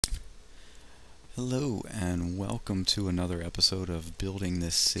Hello and welcome to another episode of Building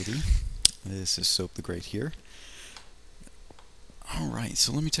This City. This is Soap the Great here. Alright,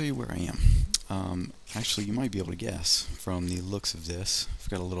 so let me tell you where I am. Actually, you might be able to guess from the looks of this. I've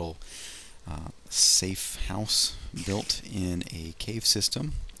got a little safe house built in a cave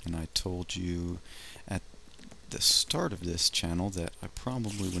system, and I told you at the start of this channel that I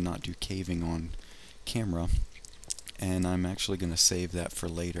probably would not do caving on camera, and I'm actually going to save that for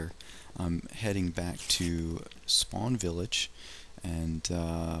later. I'm heading back to Spawn Village, and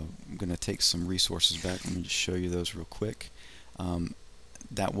I'm going to take some resources back. Let me just show you those real quick.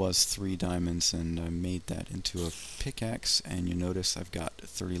 That was 3 diamonds, and I made that into a pickaxe, and you notice I've got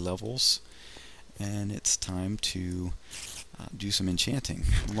 30 levels, and it's time to do some enchanting.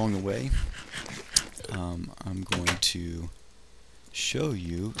 Along the way, I'm going to show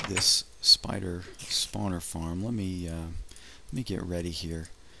you this spider spawner farm. Let me get ready here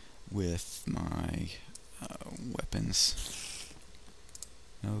with my weapons.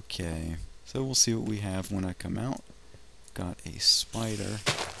 Okay, so we'll see what we have when I come out. Got a spider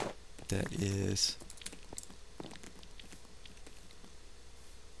that is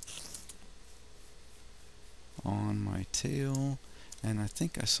on my tail, and I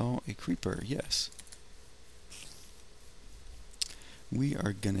think I saw a creeper. Yes. We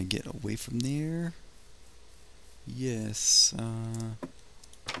are gonna get away from there. Yes,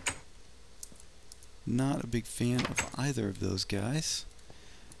 not a big fan of either of those guys.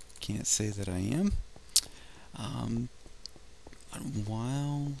 Can't say that I am.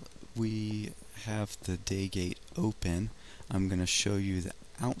 While we have the day gate open, I'm going to show you the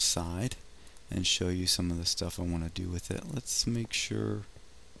outside and show you some of the stuff I want to do with it. Let's make sure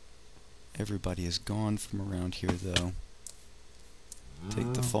everybody is gone from around here, though.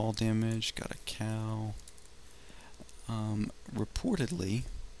 Take the fall damage. Got a cow. Reportedly,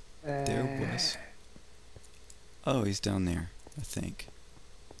 there was... Oh, he's down there, I think.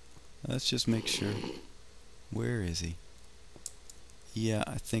 Let's just make sure. Where is he? Yeah,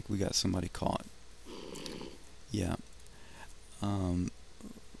 I think we got somebody caught. Yeah. One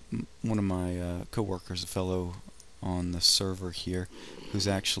of my co-workers, a fellow on the server here, who's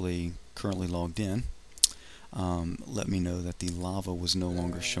actually currently logged in, let me know that the lava was no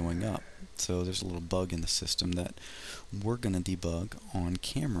longer showing up. So there's a little bug in the system that we're going to debug on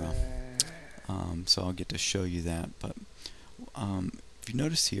camera. So I'll get to show you that. But if you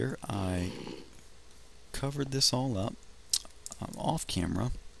notice here, I covered this all up off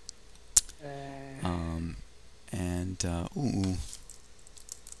camera. I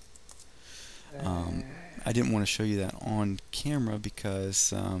didn't want to show you that on camera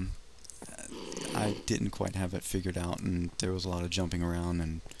because I didn't quite have it figured out, and there was a lot of jumping around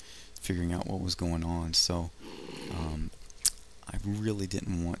and figuring out what was going on. So I really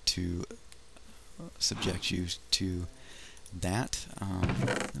didn't want to subject you to that. In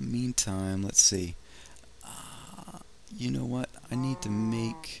the meantime, let's see. You know what? I need to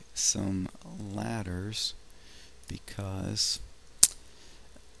make some ladders because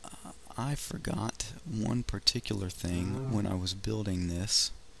I forgot one particular thing when I was building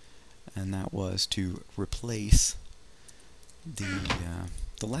this, and that was to replace the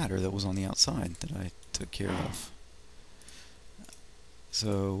ladder that was on the outside that I took care of.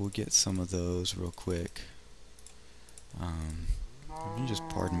 So we'll get some of those real quick. You can just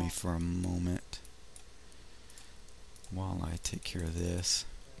pardon me for a moment while I take care of this.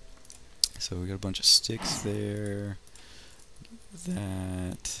 So we got a bunch of sticks there.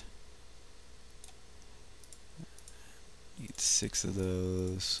 That need 6 of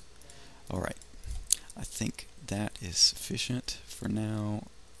those. Alright, I think that is sufficient for now.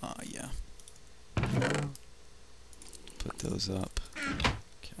 Yeah. Put those up.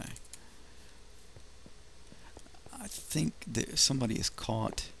 Okay. I think that somebody is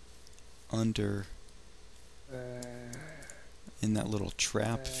caught under in that little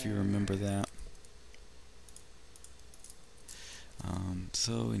trap, if you remember that.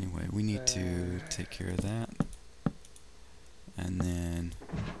 So anyway, we need to take care of that, and then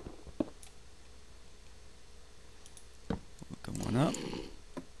we'll go on up.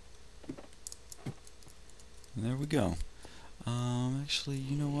 And there we go. Actually,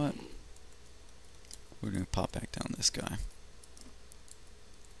 you know what? We're gonna pop back down this guy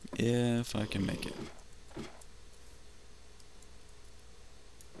if I can make it.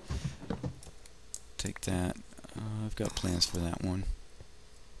 Take that. I've got plans for that one.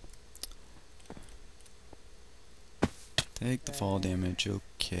 Take the fall damage.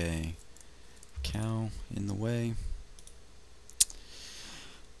 Okay. Cow in the way.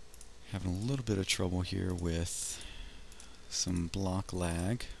 Having a little bit of trouble here with some block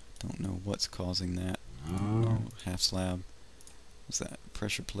lag, Don't know what's causing that. Oh, half slab. What's that?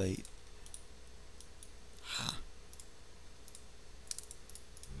 Pressure plate. Ha.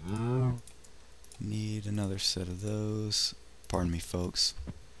 Need another set of those. Pardon me, folks.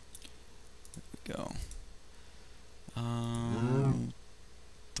 There we go.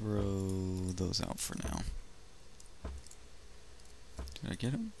 Throw those out for now. Did I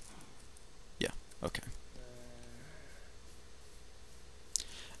get them? Yeah, okay.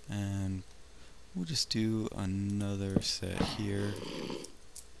 And we'll just do another set here.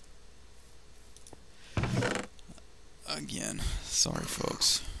 Again, sorry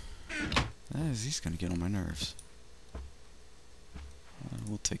folks. He's gonna get on my nerves.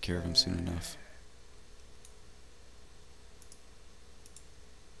 We'll take care of him soon enough.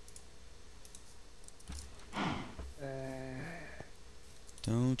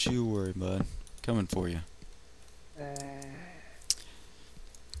 Don't you worry, bud. Coming for you.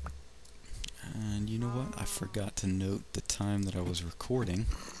 And you know what? I forgot to note the time that I was recording.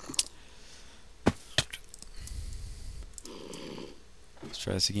 Let's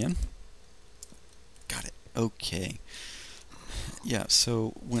try this again. Got it. Okay. Yeah,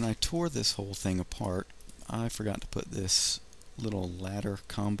 so when I tore this whole thing apart, I forgot to put this little ladder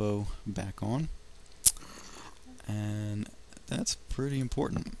combo back on. And that's pretty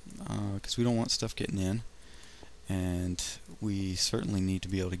important because we don't want stuff getting in, and we certainly need to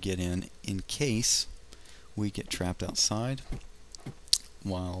be able to get in case we get trapped outside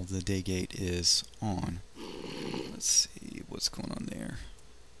while the day gate is on. Let's see what's going on there.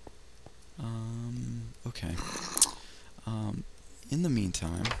 Okay. In the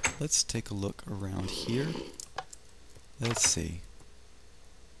meantime, let's take a look around here. Let's see.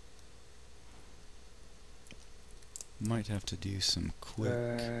 Might have to do some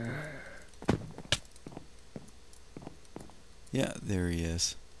quick... Yeah, there he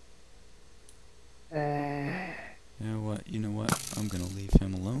is. You know what? I'm gonna leave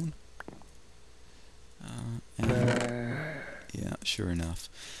him alone. Yeah, sure enough.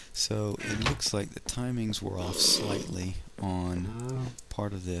 So it looks like the timings were off slightly on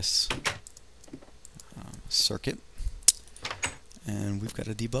part of this circuit, and we've got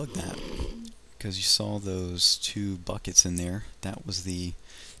to debug that. Because you saw those two buckets in there, that was the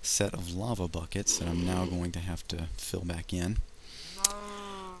set of lava buckets that I'm now going to have to fill back in.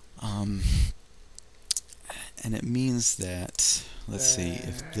 And it means that, let's see,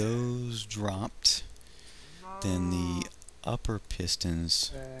 if those dropped, then the upper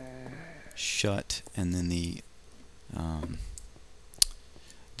pistons shut, and then the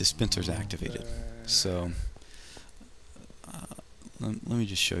dispenser's activated. So, let me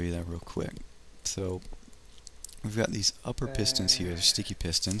just show you that real quick. So we've got these upper pistons here, they're sticky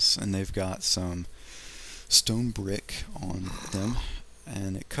pistons, and they've got some stone brick on them,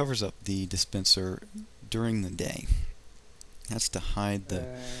 and it covers up the dispenser during the day. That's to hide the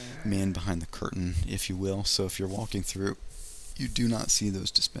man behind the curtain, if you will. So if you're walking through, you do not see those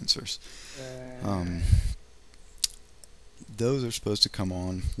dispensers. Those are supposed to come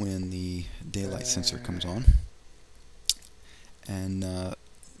on when the daylight sensor comes on, and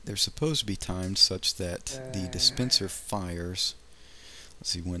they're supposed to be timed such that the dispenser fires.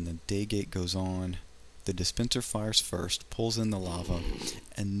 Let's see, when the day gate goes on, the dispenser fires first, pulls in the lava,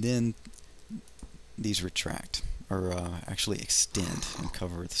 and then these retract, or actually extend and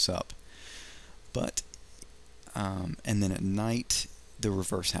cover this up. But, and then at night, the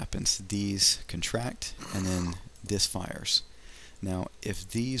reverse happens. These contract, and then this fires. Now, if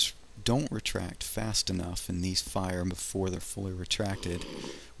these don't retract fast enough and these fire before they're fully retracted,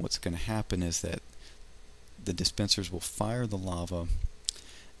 what's going to happen is that the dispensers will fire the lava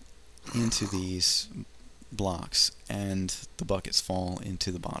into these blocks, and the buckets fall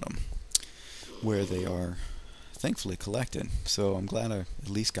into the bottom where they are thankfully collected. So I'm glad I at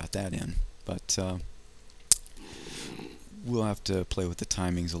least got that in, but we'll have to play with the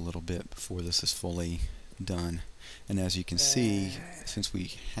timings a little bit before this is fully done. And as you can see, since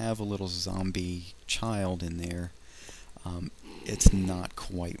we have a little zombie child in there, it's not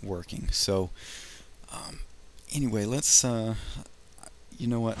quite working. So anyway, let's you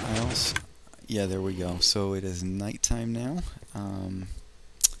know what else? Yeah, there we go. So it is nighttime now,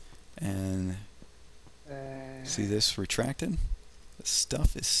 and see this retracted? The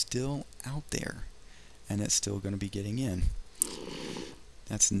stuff is still out there, and it's still going to be getting in.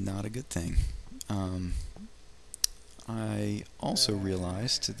 That's not a good thing. I also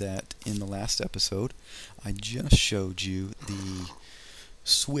realized that in the last episode I just showed you the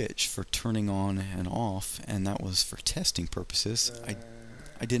switch for turning on and off, and that was for testing purposes.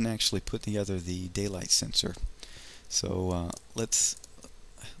 I didn't actually put together the daylight sensor, so let's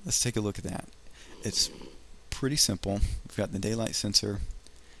let's take a look at that. It's pretty simple. We've got the daylight sensor.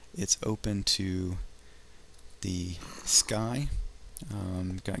 It's open to the sky.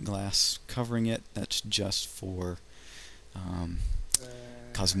 Got glass covering it. That's just for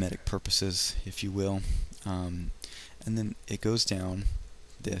cosmetic purposes, if you will. And then it goes down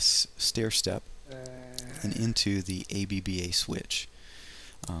this stair step and into the ABBA switch.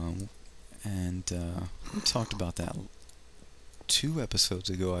 We talked about that 2 episodes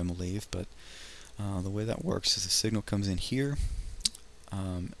ago, I believe, but the way that works is the signal comes in here,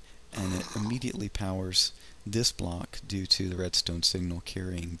 and it immediately powers this block due to the redstone signal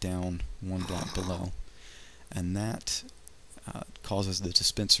carrying down 1 block below, and that causes the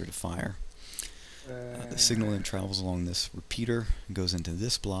dispenser to fire. The signal then travels along this repeater and goes into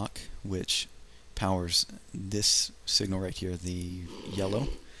this block, which powers this signal right here, the yellow.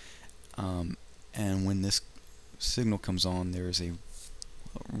 And when this signal comes on, there is a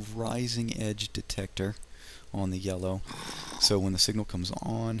rising edge detector on the yellow. So when the signal comes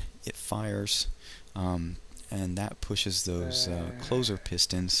on, it fires, and that pushes those closer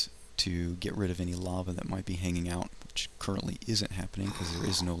pistons to get rid of any lava that might be hanging out, which currently isn't happening because there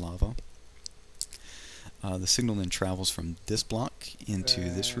is no lava. The signal then travels from this block into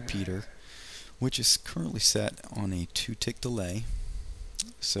this repeater, which is currently set on a 2-tick delay.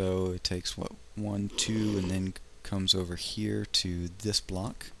 So it takes, what, 1, 2, and then comes over here to this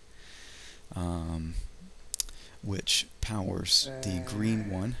block, which powers the green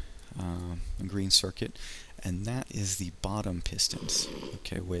one, the green circuit, and that is the bottom pistons,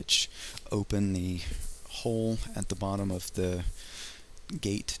 okay, which open the hole at the bottom of the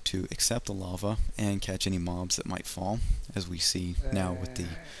gate to accept the lava and catch any mobs that might fall, as we see now with the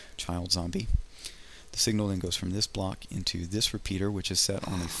child zombie. The signal then goes from this block into this repeater, which is set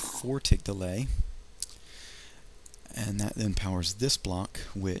on a 4-tick delay, and that then powers this block,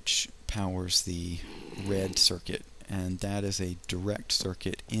 which powers the red circuit, and that is a direct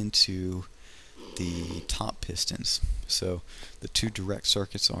circuit into the top pistons. So the 2 direct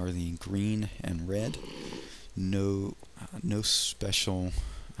circuits are the green and red. No special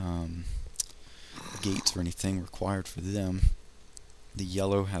gates or anything required for them. The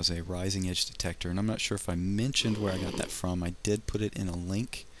yellow has a rising edge detector, and I'm not sure if I mentioned where I got that from. I did put it in a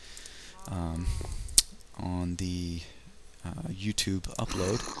link on the YouTube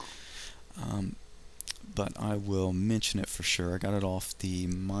upload, but I will mention it for sure. I got it off the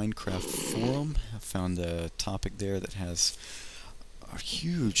Minecraft forum. I found a topic there that has a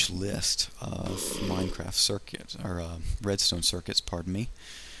huge list of Minecraft circuits, or redstone circuits, pardon me,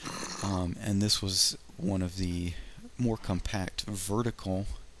 and this was one of the more compact vertical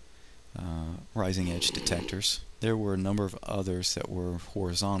rising edge detectors. There were a number of others that were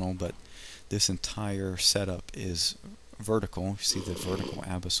horizontal, but this entire setup is vertical. You see the vertical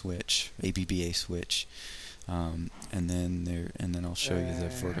ABBA switch, ABBA switch, and then I'll show you the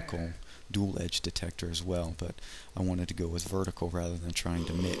vertical dual edge detector as well. But I wanted to go with vertical rather than trying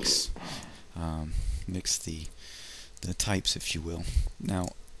to mix the types, if you will. Now,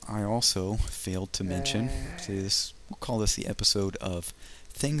 I also failed to mention, we'll call this the episode of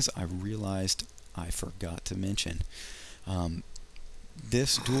things I realized I forgot to mention.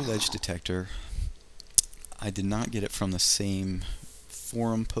 This dual edge detector, I did not get it from the same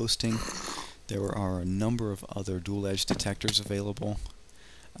forum posting. There are a number of other dual edge detectors available,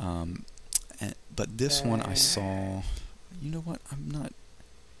 but this one I saw, you know what,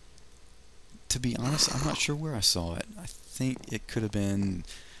 to be honest, I'm not sure where I saw it. I think it could have been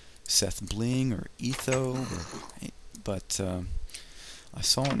Seth Bling or Etho, but I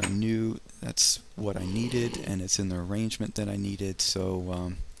saw it and I knew that's what I needed, and it's in the arrangement that I needed.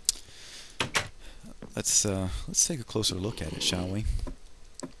 So let's take a closer look at it, shall we?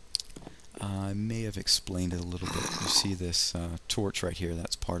 I may have explained it a little bit. You see this torch right here,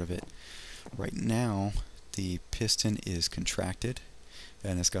 that's part of it. Right now the piston is contracted,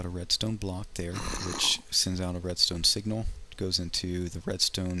 and it's got a redstone block there which sends out a redstone signal. It goes into the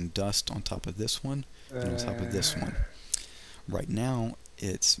redstone dust on top of this one and on top of this one. Right now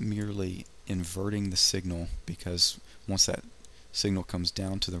it's merely inverting the signal, because once that signal comes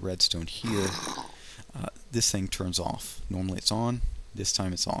down to the redstone here, this thing turns off. Normally it's on, this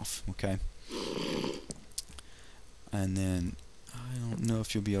time it's off, okay? And then, I don't know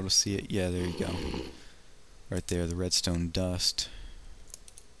if you'll be able to see it. Yeah, there you go. Right there, the redstone dust.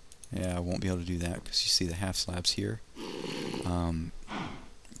 Yeah, I won't be able to do that because you see the half slabs here.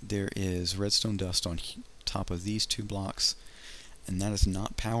 There is redstone dust on top of these 2 blocks, and that is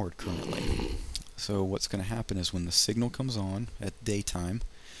not powered currently. So what's going to happen is when the signal comes on at daytime,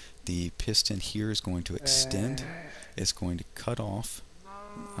 the piston here is going to extend. It's going to cut off,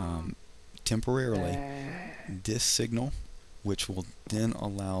 temporarily this signal, which will then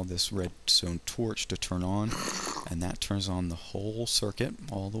allow this redstone torch to turn on, and that turns on the whole circuit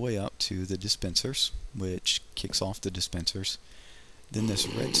all the way up to the dispensers, which kicks off the dispensers. Then this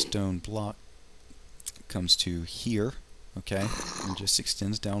redstone block comes to here, okay, and just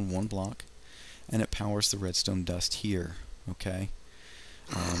extends down one block, and it powers the redstone dust here, okay.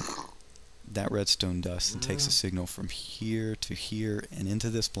 That redstone dust and takes a signal from here to here and into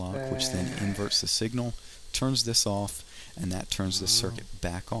this block, which then inverts the signal, turns this off, and that turns the circuit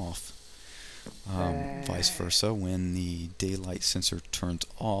back off. Vice versa, when the daylight sensor turns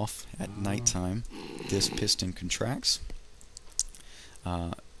off at nighttime, this piston contracts,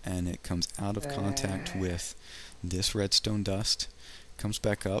 and it comes out of contact with this redstone dust, comes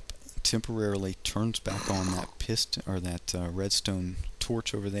back up, temporarily turns back on that piston or that redstone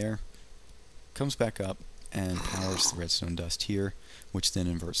torch over there, comes back up and powers the redstone dust here, which then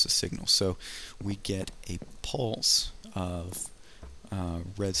inverts the signal. So we get a pulse of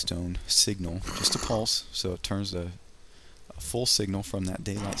redstone signal, just a pulse, so it turns a full signal from that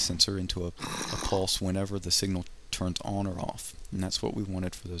daylight sensor into a pulse whenever the signal turns on or off. And that's what we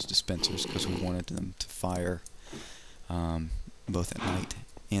wanted for those dispensers, because we wanted them to fire both at night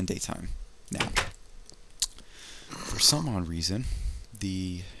and daytime. Now, for some odd reason,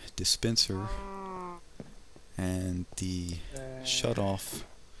 the dispenser and the shut-off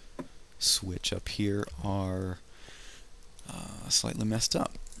switch up here are slightly messed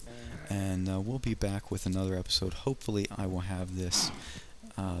up, and we'll be back with another episode. Hopefully I will have this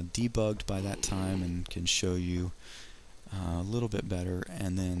debugged by that time and can show you a little bit better,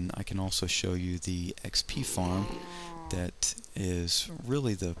 and then I can also show you the XP farm. That is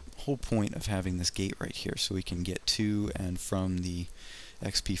really the whole point of having this gate right here, so we can get to and from the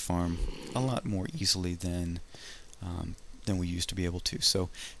XP farm a lot more easily than we used to be able to. So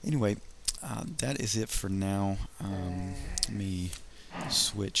anyway, that is it for now. Let me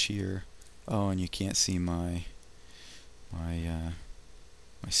switch here. Oh, and you can't see my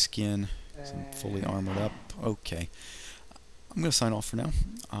skin, so I'm fully armored up. Okay, I'm going to sign off for now.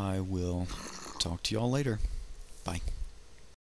 I will talk to you all later. Bye.